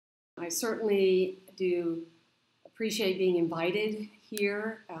certainly do appreciate being invited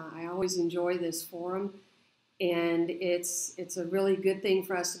here. I always enjoy this forum, and it's a really good thing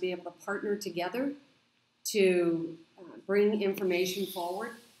for us to be able to partner together to bring information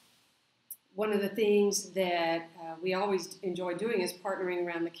forward. One of the things that we always enjoy doing is partnering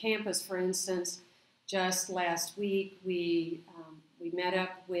around the campus. For instance, just last week we met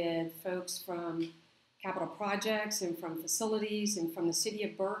up with folks from capital projects and from facilities and from the city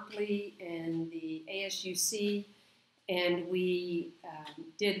of Berkeley and the ASUC, and we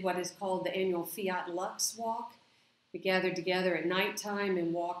did what is called the annual Fiat Lux Walk. We gathered together at nighttime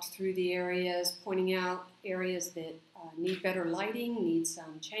and walked through the areas, pointing out areas that need better lighting, need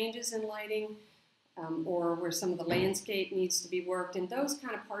some changes in lighting, or where some of the landscape needs to be worked, and those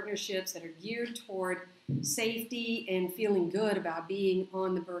kind of partnerships that are geared toward safety and feeling good about being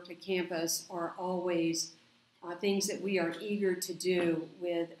on the Berkeley campus are always things that we are eager to do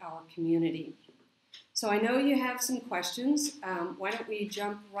with our community. So I know you have some questions. Why don't we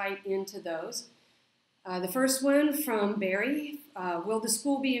jump right into those? The first one from Barry, will the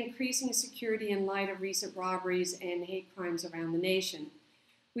school be increasing security in light of recent robberies and hate crimes around the nation?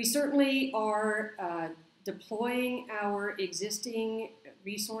 We certainly are deploying our existing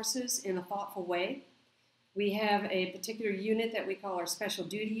resources in a thoughtful way. We have a particular unit that we call our special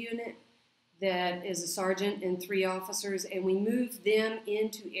duty unit that is a sergeant and 3 officers, and we move them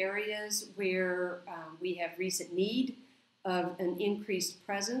into areas where we have recent need of an increased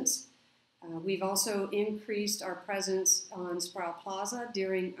presence. We've also increased our presence on Sproul Plaza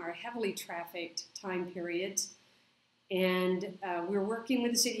during our heavily trafficked time periods. And we're working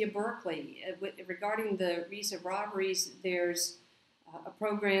with the city of Berkeley. Regarding the recent robberies, there's a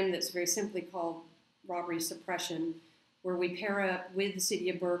program that's very simply called Robbery Suppression, where we pair up with the city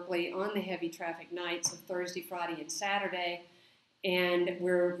of Berkeley on the heavy traffic nights of Thursday, Friday, and Saturday, and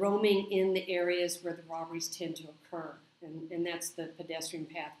we're roaming in the areas where the robberies tend to occur. And that's the pedestrian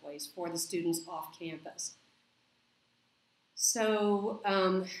pathways for the students off campus. So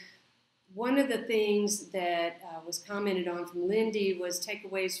one of the things that was commented on from Lindy was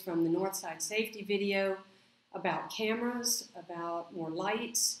takeaways from the Northside safety video about cameras, about more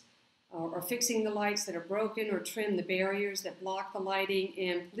lights, or fixing the lights that are broken, or trim the barriers that block the lighting,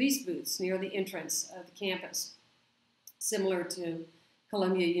 and police booths near the entrance of the campus, similar to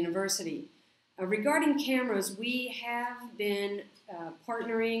Columbia University. Regarding cameras, we have been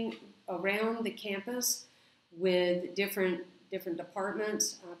partnering around the campus with different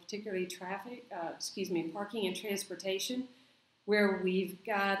departments, particularly parking and transportation, where we've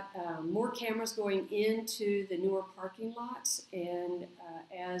got more cameras going into the newer parking lots, and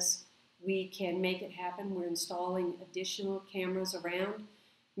as we can make it happen, we're installing additional cameras around.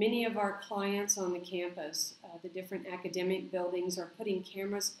 Many of our clients on the campus, the different academic buildings, are putting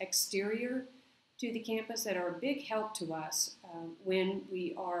cameras exterior to the campus that are a big help to us when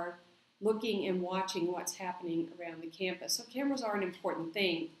we are looking and watching what's happening around the campus. So cameras are an important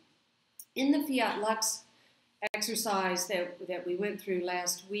thing. In the Fiat Lux exercise that we went through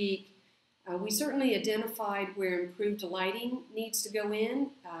last week, we certainly identified where improved lighting needs to go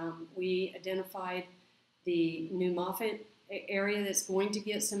in. We identified the new Moffett area that's going to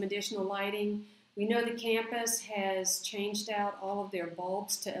get some additional lighting. We know the campus has changed out all of their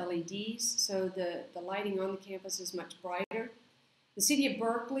bulbs to LEDs, so the lighting on the campus is much brighter. The city of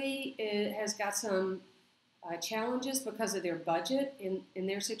Berkeley has got some challenges because of their budget. In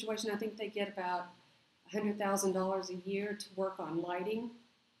their situation, I think they get about $100,000 a year to work on lighting.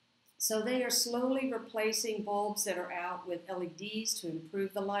 So they are slowly replacing bulbs that are out with LEDs to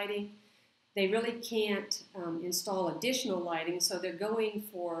improve the lighting. They really can't install additional lighting, so they're going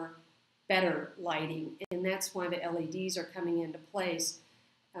for better lighting, and that's why the LEDs are coming into place.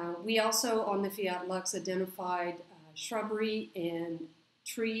 We also, on the Fiat Lux, identified shrubbery and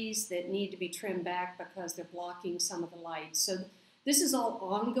trees that need to be trimmed back because they're blocking some of the lights. So this is all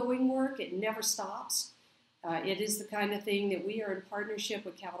ongoing work. It never stops. It is the kind of thing that we are in partnership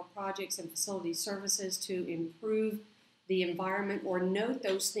with capital projects and facility services to improve the environment or note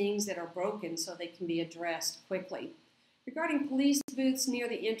those things that are broken so they can be addressed quickly. Regarding police booths near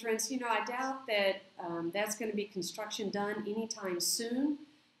the entrance, I doubt that that's going to be construction done anytime soon,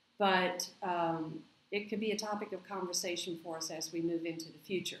 but it could be a topic of conversation for us as we move into the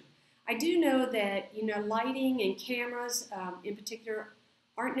future. I do know that, lighting and cameras in particular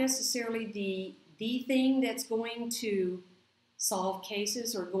aren't necessarily the thing that's going to solve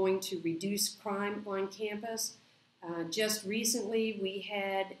cases or going to reduce crime on campus. Just recently, we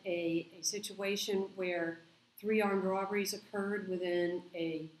had a situation where 3 armed robberies occurred within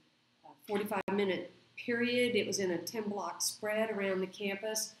a 45-minute period. It was in a 10-block spread around the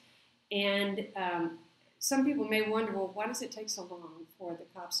campus. And some people may wonder, well, why does it take so long for the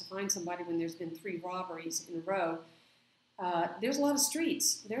cops to find somebody when there's been 3 robberies in a row? There's a lot of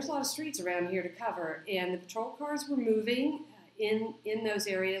streets. There's a lot of streets around here to cover, and the patrol cars were moving in those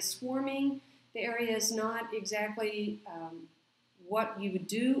areas, swarming. The area is not exactly what you would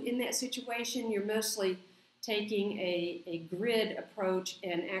do in that situation. You're mostly taking a grid approach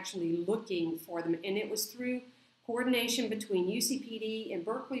and actually looking for them. And it was through coordination between UCPD and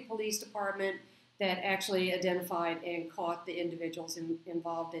Berkeley Police Department that actually identified and caught the individuals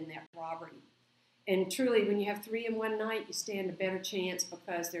involved in that robbery. And truly, when you have 3 in one night, you stand a better chance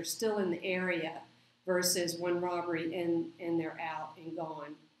because they're still in the area versus one robbery and they're out and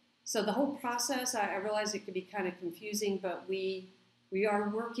gone. So the whole process, I realize it could be kind of confusing, but we are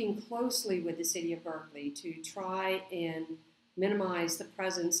working closely with the city of Berkeley to try and minimize the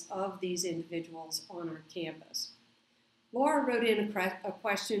presence of these individuals on our campus. Laura wrote in a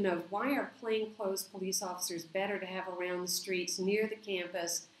question of why are plainclothes police officers better to have around the streets near the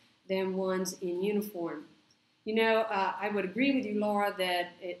campus than ones in uniform? You know, I would agree with you, Laura,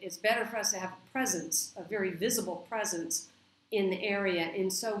 that it's better for us to have a presence, a very visible presence in the area.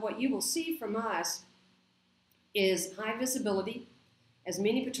 And so what you will see from us is high visibility, as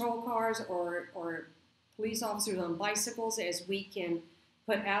many patrol cars or police officers on bicycles as we can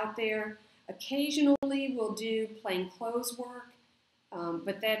put out there. Occasionally we'll do plainclothes work,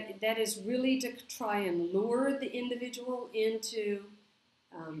 but that is really to try and lure the individual into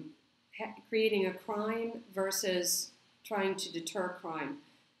creating a crime versus trying to deter crime.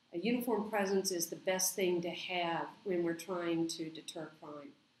 A uniform presence is the best thing to have when we're trying to deter crime.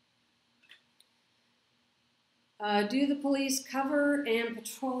 Do the police cover and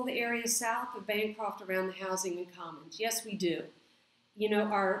patrol the area south of Bancroft around the housing and commons? Yes, we do. You know,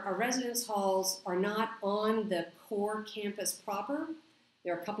 our residence halls are not on the core campus proper.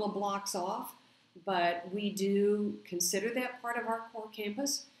 They're a couple of blocks off, but we do consider that part of our core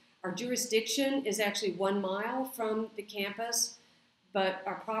campus. Our jurisdiction is actually 1 mile from the campus, but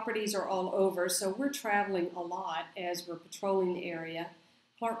our properties are all over, so we're traveling a lot as we're patrolling the area.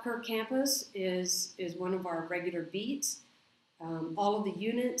 Clark Kerr campus is one of our regular beats. All of the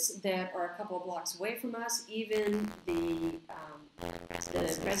units that are a couple of blocks away from us, even the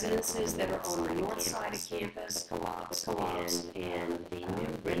residences that are on the north side of campus, and the new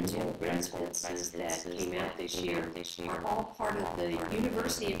residences that came out this year are all part of the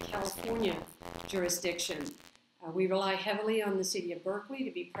University of California jurisdiction. We rely heavily on the city of Berkeley to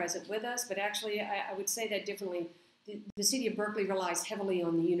be present with us, but actually I would say that differently. The city of Berkeley relies heavily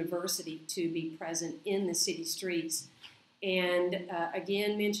on the university to be present in the city streets. And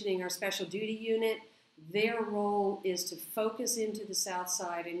again, mentioning our special duty unit, their role is to focus into the south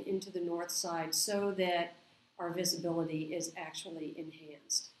side and into the north side so that our visibility is actually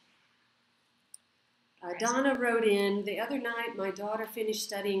enhanced. Donna wrote in, the other night my daughter finished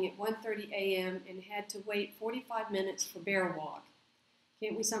studying at 1:30 a.m. and had to wait 45 minutes for Bear Walk.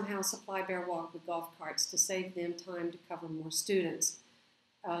 Can't we somehow supply Bear Walk with golf carts to save them time to cover more students?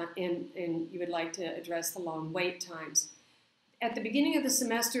 And you would like to address the long wait times. At the beginning of the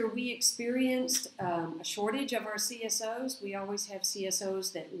semester, we experienced a shortage of our CSOs. We always have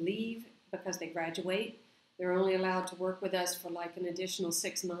CSOs that leave because they graduate. They're only allowed to work with us for like an additional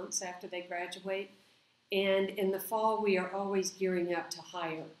 6 months after they graduate. And in the fall, we are always gearing up to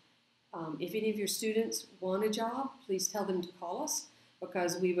hire. If any of your students want a job, please tell them to call us,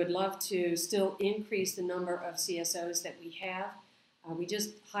 because we would love to still increase the number of CSOs that we have. We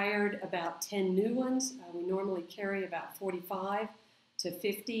just hired about 10 new ones. We normally carry about 45 to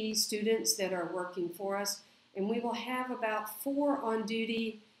 50 students that are working for us, and we will have about 4 on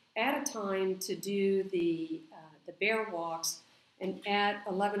duty at a time to do the bear walks, and at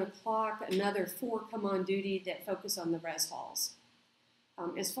 11 o'clock another 4 come on duty that focus on the res halls.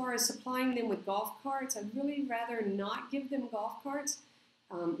 As far as supplying them with golf carts, I'd really rather not give them golf carts.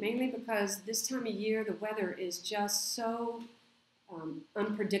 Mainly because this time of year the weather is just so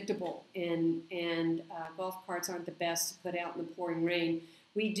unpredictable, and golf carts aren't the best to put out in the pouring rain.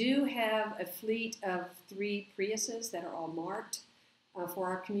 We do have a fleet of 3 Priuses that are all marked for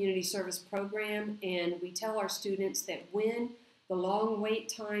our community service program, and we tell our students that when the long wait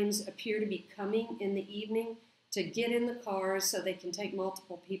times appear to be coming in the evening, to get in the cars so they can take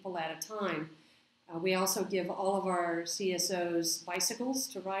multiple people at a time. We also give all of our CSOs bicycles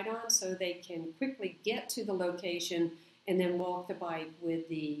to ride on so they can quickly get to the location and then walk the bike with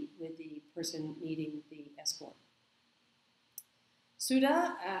the person needing the escort.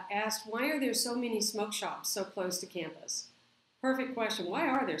 Sudha asked, why are there so many smoke shops so close to campus? Perfect question. Why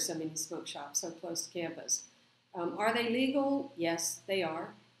are there so many smoke shops so close to campus? Are they legal? Yes, they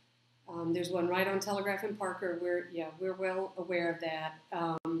are. There's one right on Telegraph and Parker. We're well aware of that.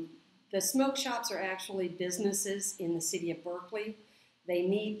 The smoke shops are actually businesses in the city of Berkeley. They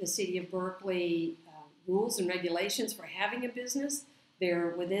meet the city of Berkeley rules and regulations for having a business.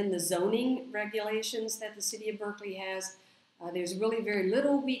 They're within the zoning regulations that the city of Berkeley has. There's really very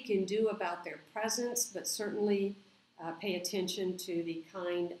little we can do about their presence, but certainly pay attention to the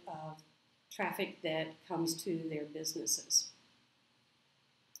kind of traffic that comes to their businesses.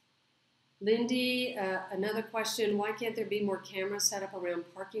 Lindy, another question, why can't there be more cameras set up around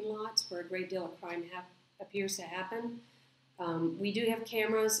parking lots where a great deal of crime appears to happen? We do have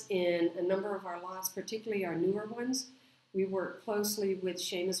cameras in a number of our lots, particularly our newer ones. We work closely with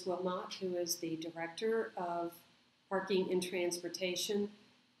Seamus Wilmot, who is the Director of Parking and Transportation,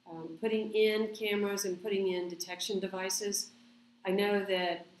 putting in cameras and putting in detection devices. I know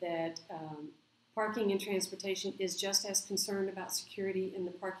that Parking and Transportation is just as concerned about security in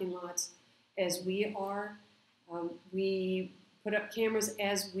the parking lots as we are. We put up cameras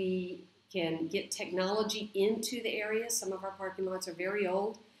as we can get technology into the area. Some of our parking lots are very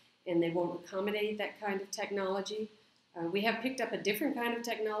old and they won't accommodate that kind of technology. We have picked up a different kind of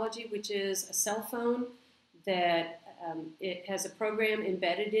technology, which is a cell phone that it has a program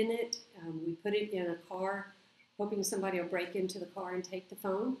embedded in it. We put it in a car, hoping somebody will break into the car and take the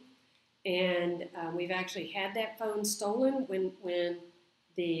phone. And we've actually had that phone stolen. When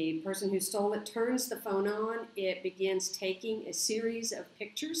the person who stole it turns the phone on, it begins taking a series of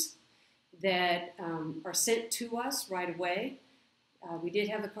pictures that are sent to us right away. We did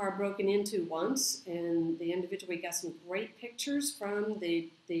have the car broken into once, and the individual, we got some great pictures from the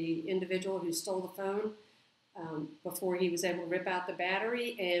individual who stole the phone before he was able to rip out the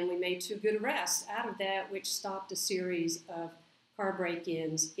battery, and we made 2 good arrests out of that, which stopped a series of car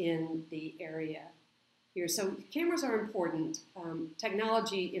break-ins in the area here. So cameras are important.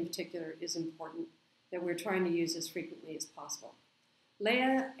 Technology in particular is important that we're trying to use as frequently as possible.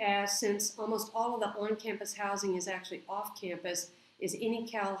 Leah asks, since almost all of the on-campus housing is actually off-campus, is any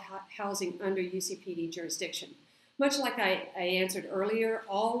Cal housing under UCPD jurisdiction? Much like I answered earlier,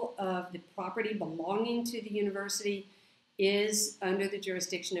 all of the property belonging to the university is under the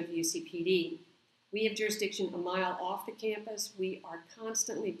jurisdiction of UCPD. We have jurisdiction a mile off the campus. We are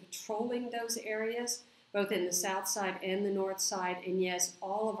constantly patrolling those areas, both in the south side and the north side. And yes,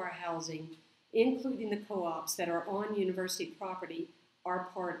 all of our housing, including the co-ops that are on university property, are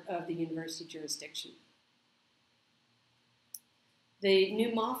part of the university jurisdiction. The New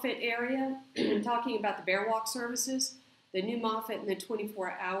Moffett area, talking about the Bear Walk services, the New Moffett and the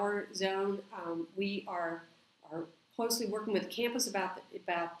 24-hour zone, we are closely working with campus about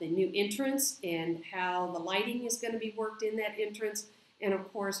the new entrance and how the lighting is going to be worked in that entrance, and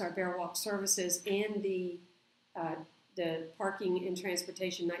of course our Bear Walk services and the parking and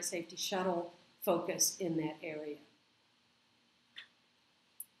transportation night safety shuttle focus in that area.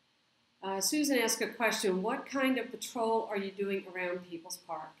 Susan asked a question, what kind of patrol are you doing around People's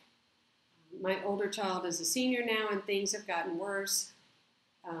Park? My older child is a senior now and things have gotten worse.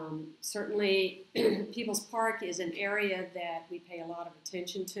 Certainly People's Park is an area that we pay a lot of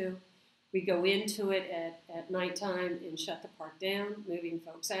attention to. We go into it at nighttime and shut the park down, moving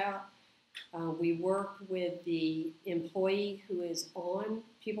folks out. We work with the employee who is on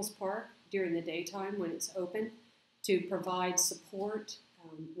People's Park during the daytime when it's open to provide support.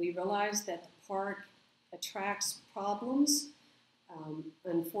 We realize that the park attracts problems.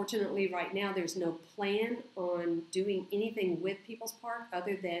 Unfortunately, right now, there's no plan on doing anything with People's Park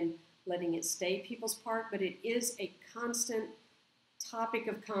other than letting it stay People's Park, but it is a constant topic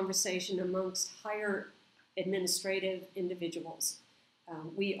of conversation amongst higher administrative individuals.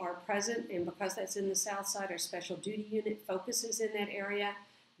 We are present, and because that's in the south side, our special duty unit focuses in that area.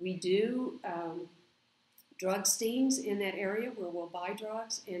 We do drug stings in that area where we'll buy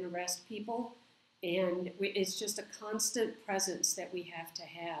drugs and arrest people. And it's just a constant presence that we have to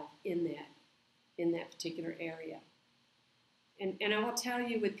have in that particular area. And I will tell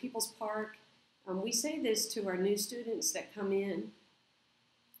you, with People's Park, we say this to our new students that come in.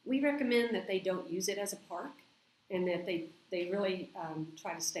 We recommend that they don't use it as a park and that they really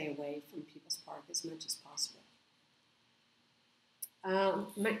try to stay away from People's Park as much as possible.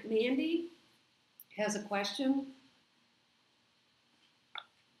 Mandy has a question.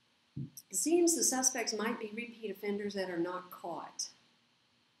 It seems the suspects might be repeat offenders that are not caught.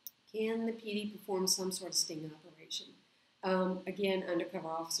 Can the PD perform some sort of sting operation? Again, undercover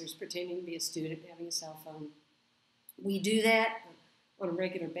officers pretending to be a student, having a cell phone. We do that on a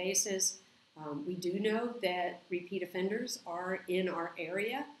regular basis. We do know that repeat offenders are in our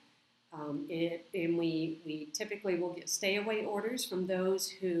area. And we typically will get stay-away orders from those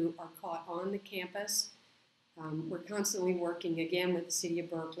who are caught on the campus. We're constantly working, again, with the City of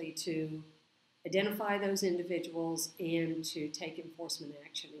Berkeley to identify those individuals and to take enforcement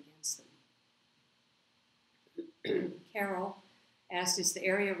action against them. Carol asked, is the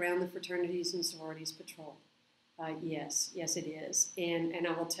area around the fraternities and sororities patrolled? Yes, it is. And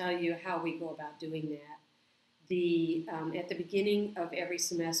I will tell you how we go about doing that. At the beginning of every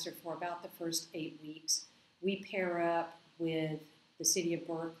semester, for about the first 8 weeks, we pair up with the City of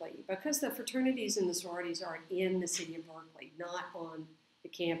Berkeley, because the fraternities and the sororities are in the City of Berkeley, not on the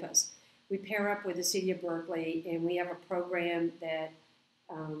campus. We pair up with the City of Berkeley, and we have a program that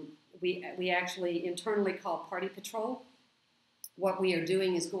we actually internally call Party Patrol. What we are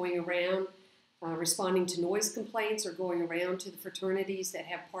doing is going around responding to noise complaints, or going around to the fraternities that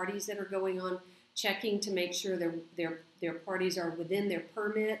have parties that are going on, checking to make sure their parties are within their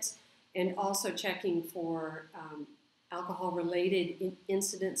permits, and also checking for alcohol-related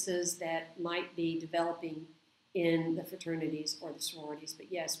incidences that might be developing in the fraternities or the sororities. But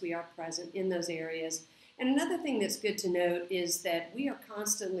yes, we are present in those areas. And another thing that's good to note is that we are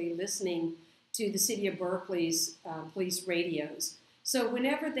constantly listening to the City of Berkeley's police radios. So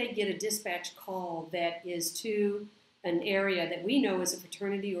whenever they get a dispatch call that is to an area that we know is a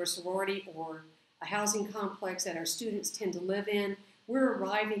fraternity or sorority or a housing complex that our students tend to live in, we're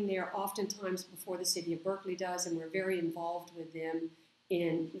arriving there oftentimes before the City of Berkeley does, and we're very involved with them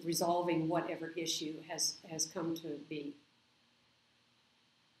in resolving whatever issue has come to be.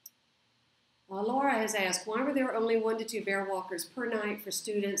 Laura has asked, why were there only 1 to 2 bear walkers per night for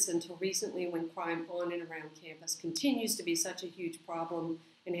students until recently, when crime on and around campus continues to be such a huge problem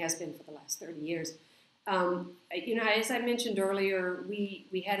and has been for the last 30 years? You know, as I mentioned earlier,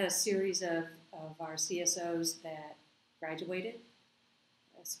 we had a series of our CSOs that graduated.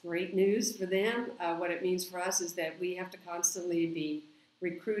 That's great news for them. What it means for us is that we have to constantly be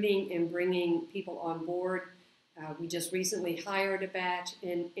recruiting and bringing people on board. We just recently hired a batch,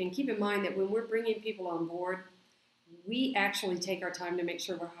 and keep in mind that when we're bringing people on board, we actually take our time to make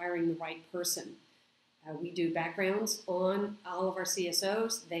sure we're hiring the right person. We do backgrounds on all of our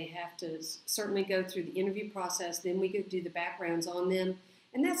CSOs. They have to certainly go through the interview process, then we go do the backgrounds on them.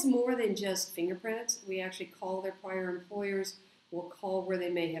 And that's more than just fingerprints. We actually call their prior employers. We'll call where they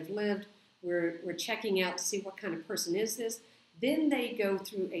may have lived. We're checking out to see what kind of person is this. Then they go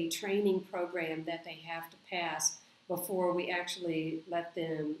through a training program that they have to pass before we actually let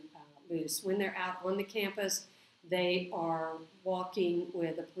them loose. When they're out on the campus, they are walking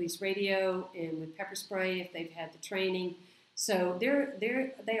with a police radio and with pepper spray if they've had the training. So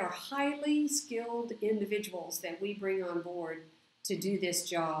they are highly skilled individuals that we bring on board to do this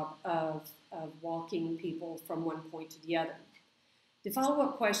job of walking people from one point to the other. The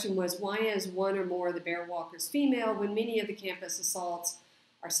follow-up question was, why is 1 or more of the bear walkers female when many of the campus assaults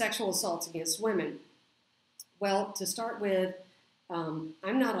are sexual assaults against women? Well, to start with, I'm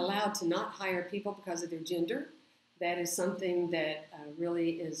not allowed to not hire people because of their gender. That is something that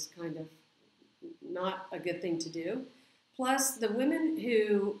really is kind of not a good thing to do. Plus, the women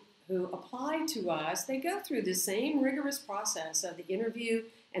who apply to us, they go through the same rigorous process of the interview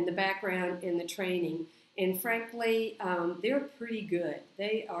and the background and the training. And frankly, they're pretty good.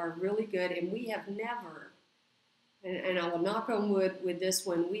 They are really good, and we have never, and I will knock on wood with this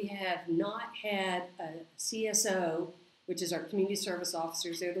one, we have not had a CSO, which is our community service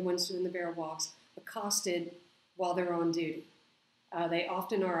officers, they're the ones doing the bear walks, accosted while they're on duty. They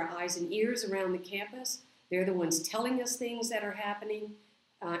often are our eyes and ears around the campus. They're the ones telling us things that are happening.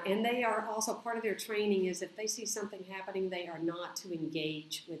 And they are also, part of their training is if they see something happening, they are not to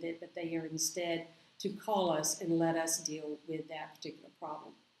engage with it, but they are instead to call us and let us deal with that particular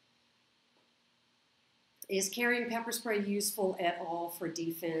problem. Is carrying pepper spray useful at all for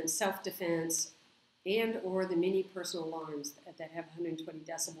defense, self-defense, and or the many personal alarms that have 120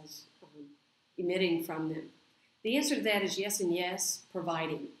 decibels emitting from them? The answer to that is yes and yes,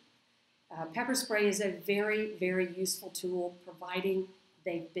 providing. Pepper spray is a very, very useful tool, providing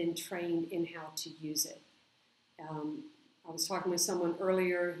they've been trained in how to use it. I was talking with someone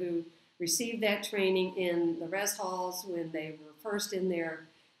earlier who received that training in the res halls when they were first in their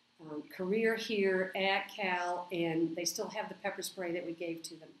career here at Cal, and they still have the pepper spray that we gave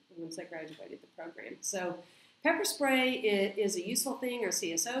to them once they graduated the program. So pepper spray is a useful thing. Our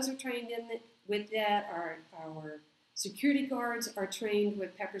CSOs are trained in it, with that. Our security guards are trained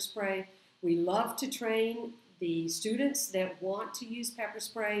with pepper spray. We love to train the students that want to use pepper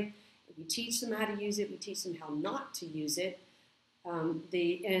spray. We teach them how to use it. We teach them how not to use it. And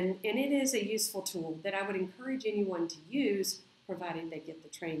it is a useful tool that I would encourage anyone to use, provided they get the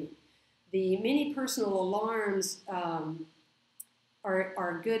training. The mini personal alarms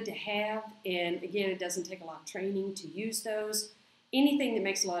are good to have, and again, it doesn't take a lot of training to use those. Anything that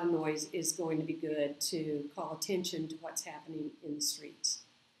makes a lot of noise is going to be good to call attention to what's happening in the streets.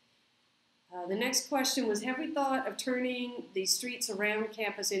 The next question was, have we thought of turning the streets around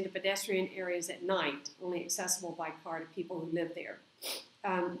campus into pedestrian areas at night, only accessible by car to people who live there?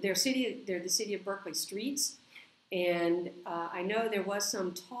 They're the city of Berkeley streets, and I know there was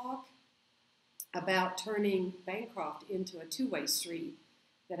some talk about turning Bancroft into a two-way street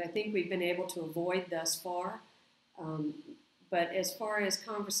that I think we've been able to avoid thus far. But as far as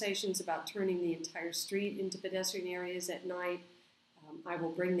conversations about turning the entire street into pedestrian areas at night, I will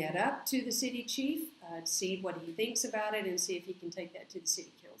bring that up to the city chief to see what he thinks about it and see if he can take that to the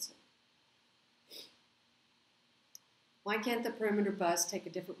city council. Why can't the perimeter bus take a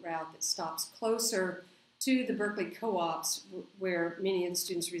different route that stops closer to the Berkeley co-ops where many of the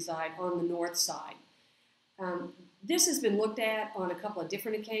students reside on the north side? This has been looked at on a couple of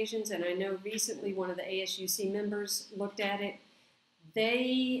different occasions, and I know recently one of the ASUC members looked at it.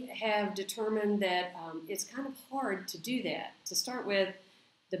 They have determined that it's kind of hard to do that. To start with,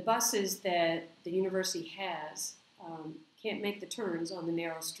 the buses that the university has can't make the turns on the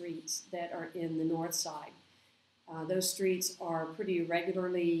narrow streets that are in the north side. Those streets are pretty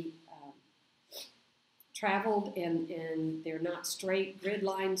regularly traveled, and they're not straight grid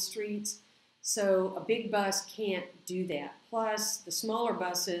line streets. So a big bus can't do that. Plus, the smaller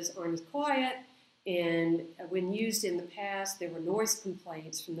buses aren't as quiet, and when used in the past, there were noise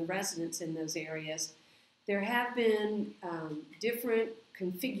complaints from the residents in those areas. There have been different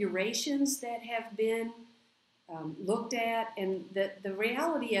configurations that have been looked at, and the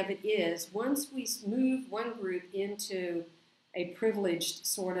reality of it is, once we move one group into a privileged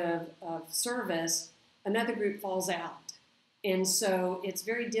sort of service, another group falls out. And so it's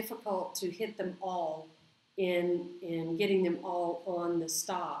very difficult to hit them all in getting them all on the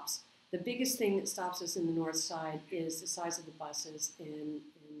stops. The biggest thing that stops us in the north side is the size of the buses and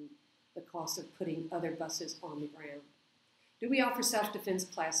the cost of putting other buses on the ground. Do we offer self-defense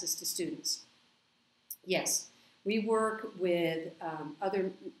classes to students? Yes. We work with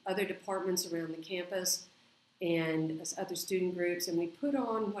other departments around the campus and other student groups, and we put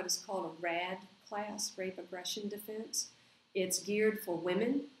on what is called a RAD class, Rape Aggression Defense. It's geared for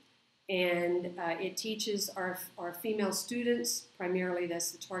women, and it teaches our female students, primarily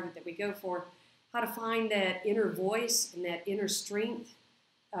that's the target that we go for, how to find that inner voice and that inner strength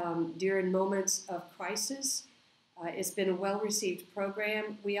during moments of crisis. It's been a well-received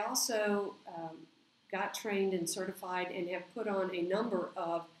program. We also got trained and certified and have put on a number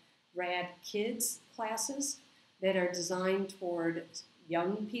of RAD Kids classes that are designed toward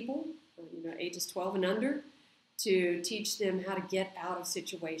young people, ages 12 and under, to teach them how to get out of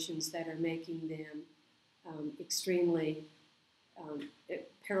situations that are making them extremely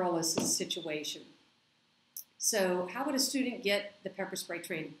perilous situation. So how would a student get the pepper spray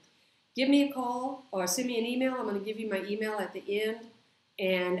training? Give me a call or send me an email. I'm going to give you my email at the end,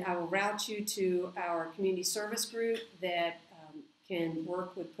 and I will route you to our community service group that can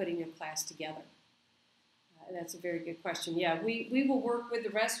work with putting a class together. That's a very good question. Yeah, we will work with the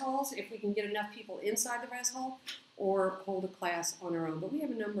rest halls if we can get enough people inside the rest hall, or hold a class on our own. But we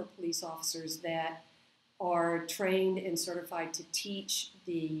have a number of police officers that are trained and certified to teach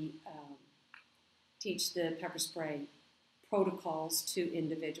the pepper spray protocols to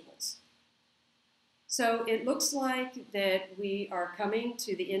individuals. So it looks like that we are coming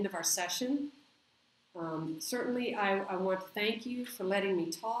to the end of our session. Certainly, I want to thank you for letting me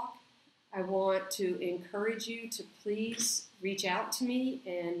talk. I want to encourage you to please reach out to me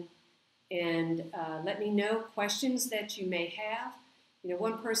and let me know questions that you may have.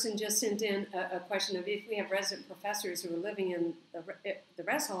 One person just sent in a question of, if we have resident professors who are living in the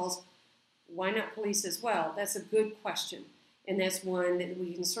rest halls, why not police as well? That's a good question, and that's one that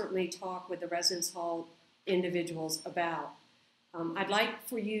we can certainly talk with the residence hall individuals about. I'd like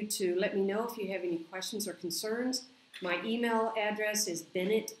for you to let me know if you have any questions or concerns. My email address is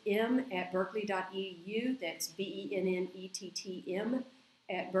bennettem@berkeley.edu. That's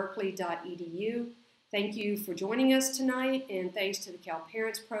BENNETTM@berkeley.edu. Thank you for joining us tonight, and thanks to the Cal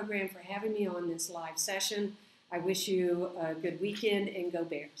Parents Program for having me on this live session. I wish you a good weekend, and go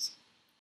Bears.